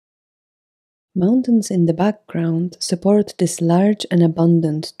Mountains in the background support this large and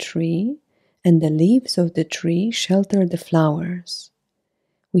abundant tree, and the leaves of the tree shelter the flowers.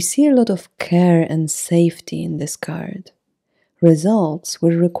 We see a lot of care and safety in this card. Results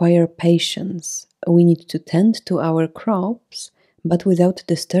will require patience. We need to tend to our crops, but without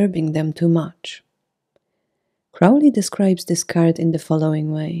disturbing them too much. Crowley describes this card in the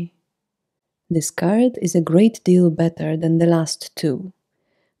following way. This card is a great deal better than the last two,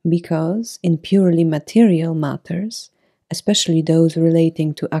 because in purely material matters, especially those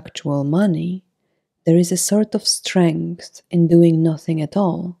relating to actual money, there is a sort of strength in doing nothing at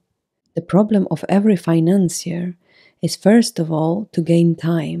all. The problem of every financier is first of all to gain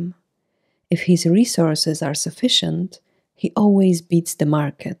time. If his resources are sufficient, he always beats the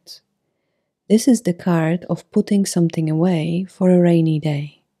market. This is the card of putting something away for a rainy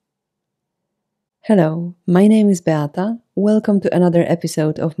day. Hello, my name is Beata. Welcome to another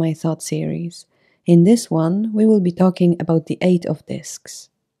episode of my Thoth series. In this one, we will be talking about the 8 of Discs.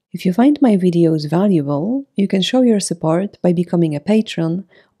 If you find my videos valuable, you can show your support by becoming a patron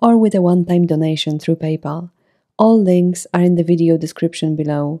or with a one-time donation through PayPal. All links are in the video description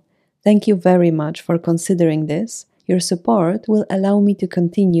below. Thank you very much for considering this. Your support will allow me to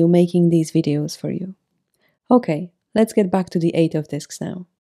continue making these videos for you. Okay, let's get back to the 8 of Discs now.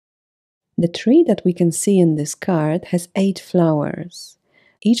 The tree that we can see in this card has 8 flowers.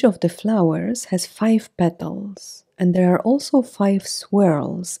 Each of the flowers has 5 petals, and there are also 5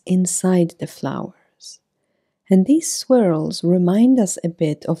 swirls inside the flowers. And these swirls remind us a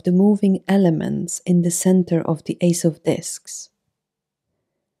bit of the moving elements in the center of the Ace of Discs.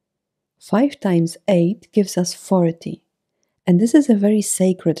 5 times 8 gives us 40, and this is a very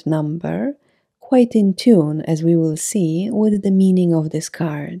sacred number, quite in tune, as we will see, with the meaning of this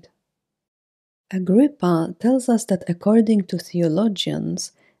card. Agrippa tells us that according to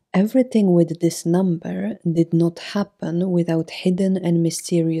theologians, everything with this number did not happen without hidden and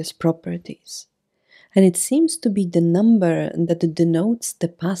mysterious properties. And it seems to be the number that denotes the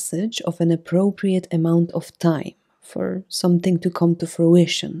passage of an appropriate amount of time for something to come to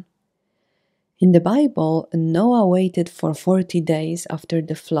fruition. In the Bible, Noah waited for 40 days after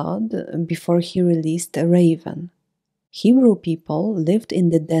the flood before he released a raven. Hebrew people lived in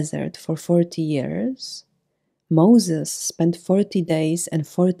the desert for 40 years. Moses spent 40 days and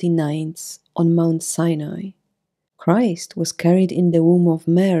 40 nights on Mount Sinai. Christ was carried in the womb of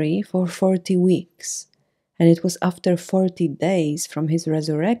Mary for 40 weeks, and it was after 40 days from his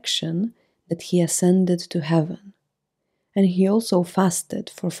resurrection that he ascended to heaven. And he also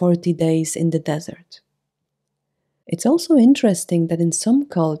fasted for 40 days in the desert. It's also interesting that in some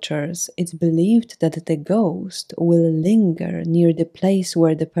cultures it's believed that the ghost will linger near the place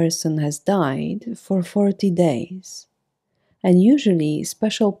where the person has died for 40 days. And usually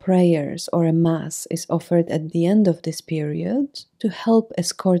special prayers or a mass is offered at the end of this period to help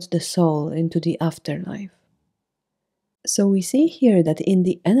escort the soul into the afterlife. So we see here that in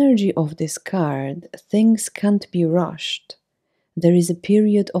the energy of this card, things can't be rushed. There is a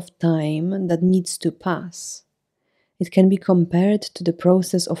period of time that needs to pass. It can be compared to the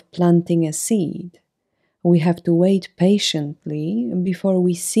process of planting a seed. We have to wait patiently before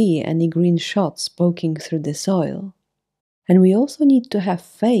we see any green shots poking through the soil. And we also need to have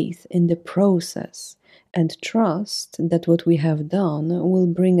faith in the process and trust that what we have done will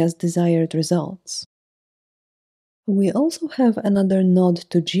bring us desired results. We also have another nod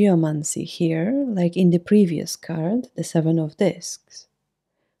to geomancy here, like in the previous card, the 7 of Discs.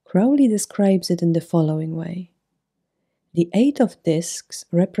 Crowley describes it in the following way. The 8 of Discs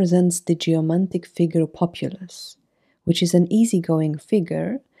represents the geomantic figure Populus, which is an easygoing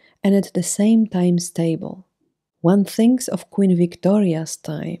figure and at the same time stable. One thinks of Queen Victoria's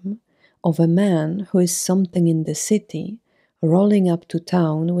time, of a man who is something in the city, rolling up to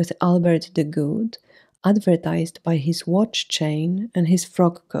town with Albert the Good, advertised by his watch chain and his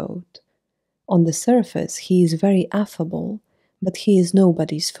frock coat. On the surface he is very affable, but he is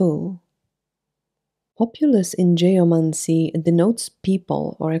nobody's fool. Populus in geomancy denotes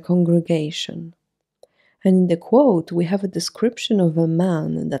people or a congregation. And in the quote we have a description of a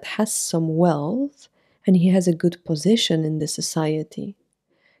man that has some wealth and he has a good position in the society.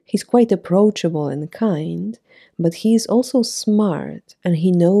 He's quite approachable and kind, but he is also smart and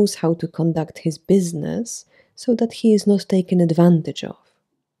he knows how to conduct his business so that he is not taken advantage of.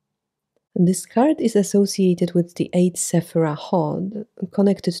 This card is associated with the 8 Sephira Hod,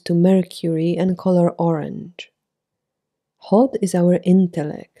 connected to Mercury and color orange. Hod is our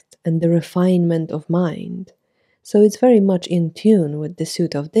intellect and the refinement of mind, so it's very much in tune with the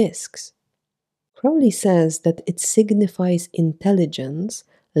suit of Discs. Crowley says that it signifies intelligence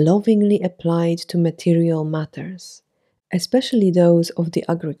lovingly applied to material matters, especially those of the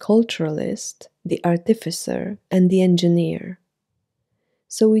agriculturalist, the artificer, and the engineer.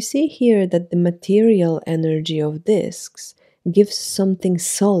 So we see here that the material energy of discs gives something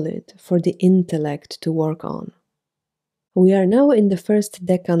solid for the intellect to work on. We are now in the first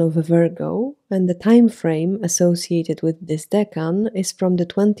decan of Virgo, and the time frame associated with this decan is from the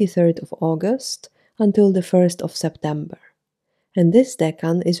 23rd of August until the 1st of September. And this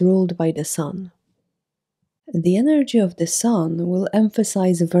decan is ruled by the Sun. The energy of the Sun will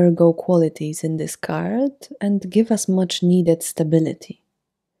emphasize Virgo qualities in this card and give us much needed stability.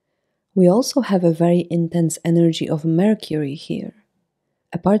 We also have a very intense energy of Mercury here.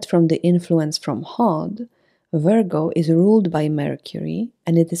 Apart from the influence from Hod, Virgo is ruled by Mercury,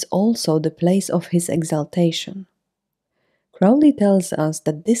 and it is also the place of his exaltation. Crowley tells us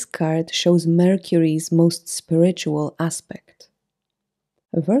that this card shows Mercury's most spiritual aspect.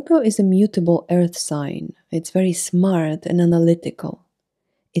 Virgo is a mutable earth sign. It's very smart and analytical.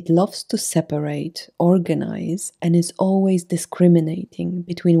 It loves to separate, organize, and is always discriminating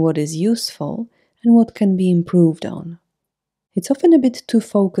between what is useful and what can be improved on. It's often a bit too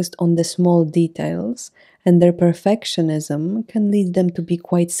focused on the small details, and their perfectionism can lead them to be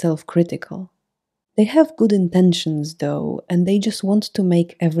quite self-critical. They have good intentions, though, and they just want to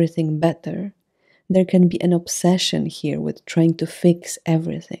make everything better. There can be an obsession here with trying to fix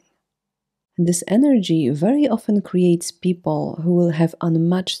everything. This energy very often creates people who will have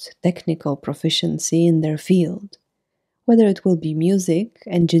unmatched technical proficiency in their field, whether it will be music,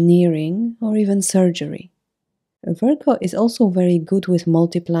 engineering, or even surgery. Virgo is also very good with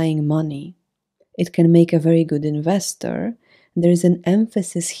multiplying money. It can make a very good investor. There is an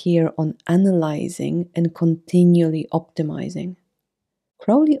emphasis here on analyzing and continually optimizing.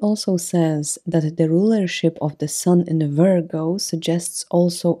 Crowley also says that the rulership of the Sun in Virgo suggests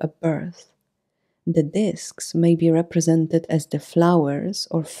also a birth. The discs may be represented as the flowers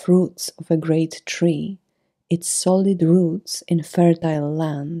or fruits of a great tree, its solid roots in fertile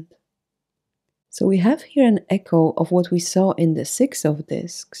land. So we have here an echo of what we saw in the Six of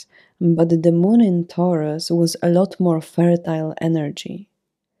Discs, but the Moon in Taurus was a lot more fertile energy.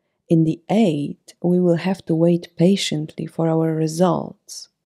 In the Eight, we will have to wait patiently for our results.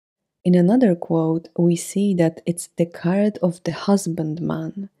 In another quote, we see that it's the card of the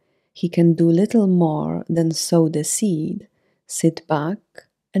husbandman. He can do little more than sow the seed, sit back,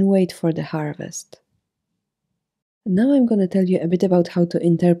 and wait for the harvest. Now I'm going to tell you a bit about how to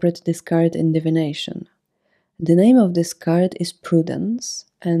interpret this card in divination. The name of this card is Prudence,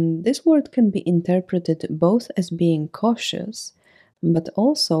 and this word can be interpreted both as being cautious, but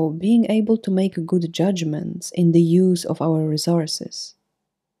also being able to make good judgments in the use of our resources.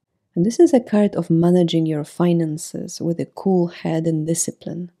 And this is a card of managing your finances with a cool head and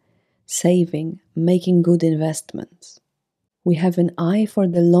discipline, saving, making good investments. We have an eye for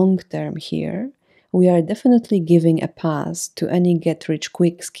the long term here. We are definitely giving a pass to any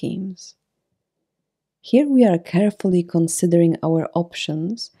get-rich-quick schemes. Here we are carefully considering our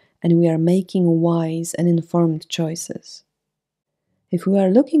options, and we are making wise and informed choices. If we are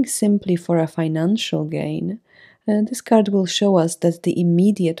looking simply for a financial gain, this card will show us that the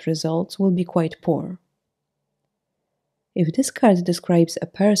immediate results will be quite poor. If this card describes a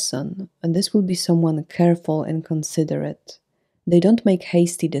person, this will be someone careful and considerate. They don't make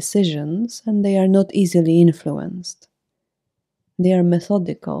hasty decisions, and they are not easily influenced. They are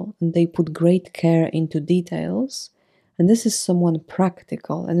methodical, and they put great care into details, and this is someone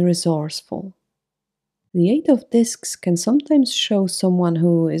practical and resourceful. The Eight of Discs can sometimes show someone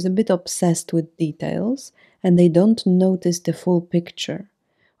who is a bit obsessed with details, and they don't notice the full picture,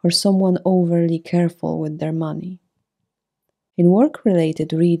 or someone overly careful with their money. In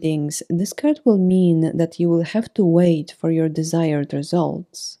work-related readings, this card will mean that you will have to wait for your desired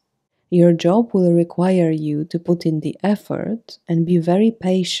results. Your job will require you to put in the effort and be very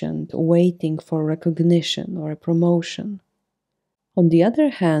patient waiting for recognition or a promotion. On the other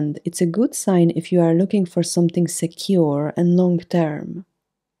hand, it's a good sign if you are looking for something secure and long-term.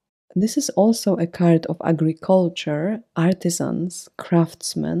 This is also a card of agriculture, artisans,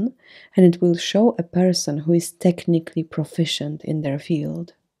 craftsmen, and it will show a person who is technically proficient in their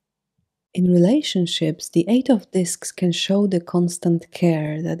field. In relationships, the Eight of Discs can show the constant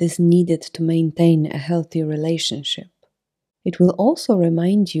care that is needed to maintain a healthy relationship. It will also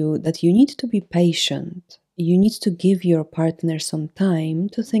remind you that you need to be patient. You need to give your partner some time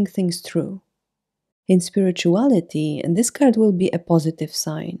to think things through. In spirituality, this card will be a positive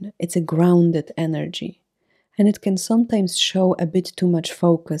sign. It's a grounded energy, and it can sometimes show a bit too much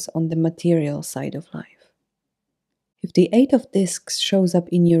focus on the material side of life. If the Eight of Discs shows up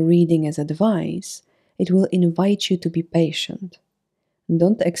in your reading as advice, it will invite you to be patient.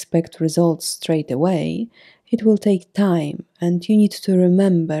 Don't expect results straight away. It will take time, and you need to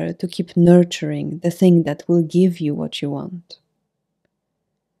remember to keep nurturing the thing that will give you what you want.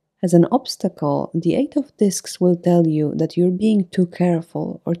 As an obstacle, the Eight of Discs will tell you that you're being too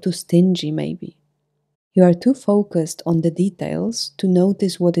careful or too stingy, maybe. You are too focused on the details to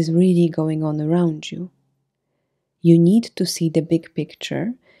notice what is really going on around you. You need to see the big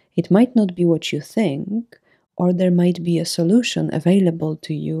picture. It might not be what you think, or there might be a solution available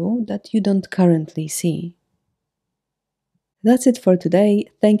to you that you don't currently see. That's it for today.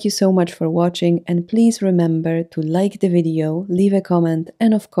 Thank you so much for watching, and please remember to like the video, leave a comment,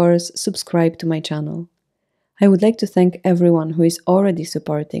 and of course, subscribe to my channel. I would like to thank everyone who is already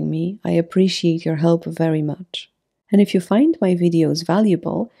supporting me. I appreciate your help very much. And if you find my videos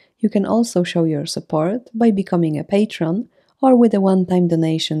valuable, you can also show your support by becoming a patron or with a one-time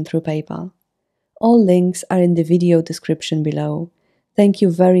donation through PayPal. All links are in the video description below. Thank you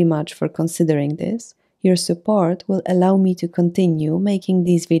very much for considering this. Your support will allow me to continue making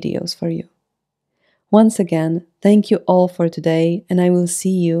these videos for you. Once again, thank you all for today, and I will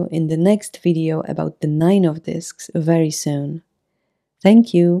see you in the next video about the Nine of Discs very soon.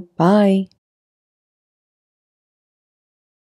 Thank you. Bye.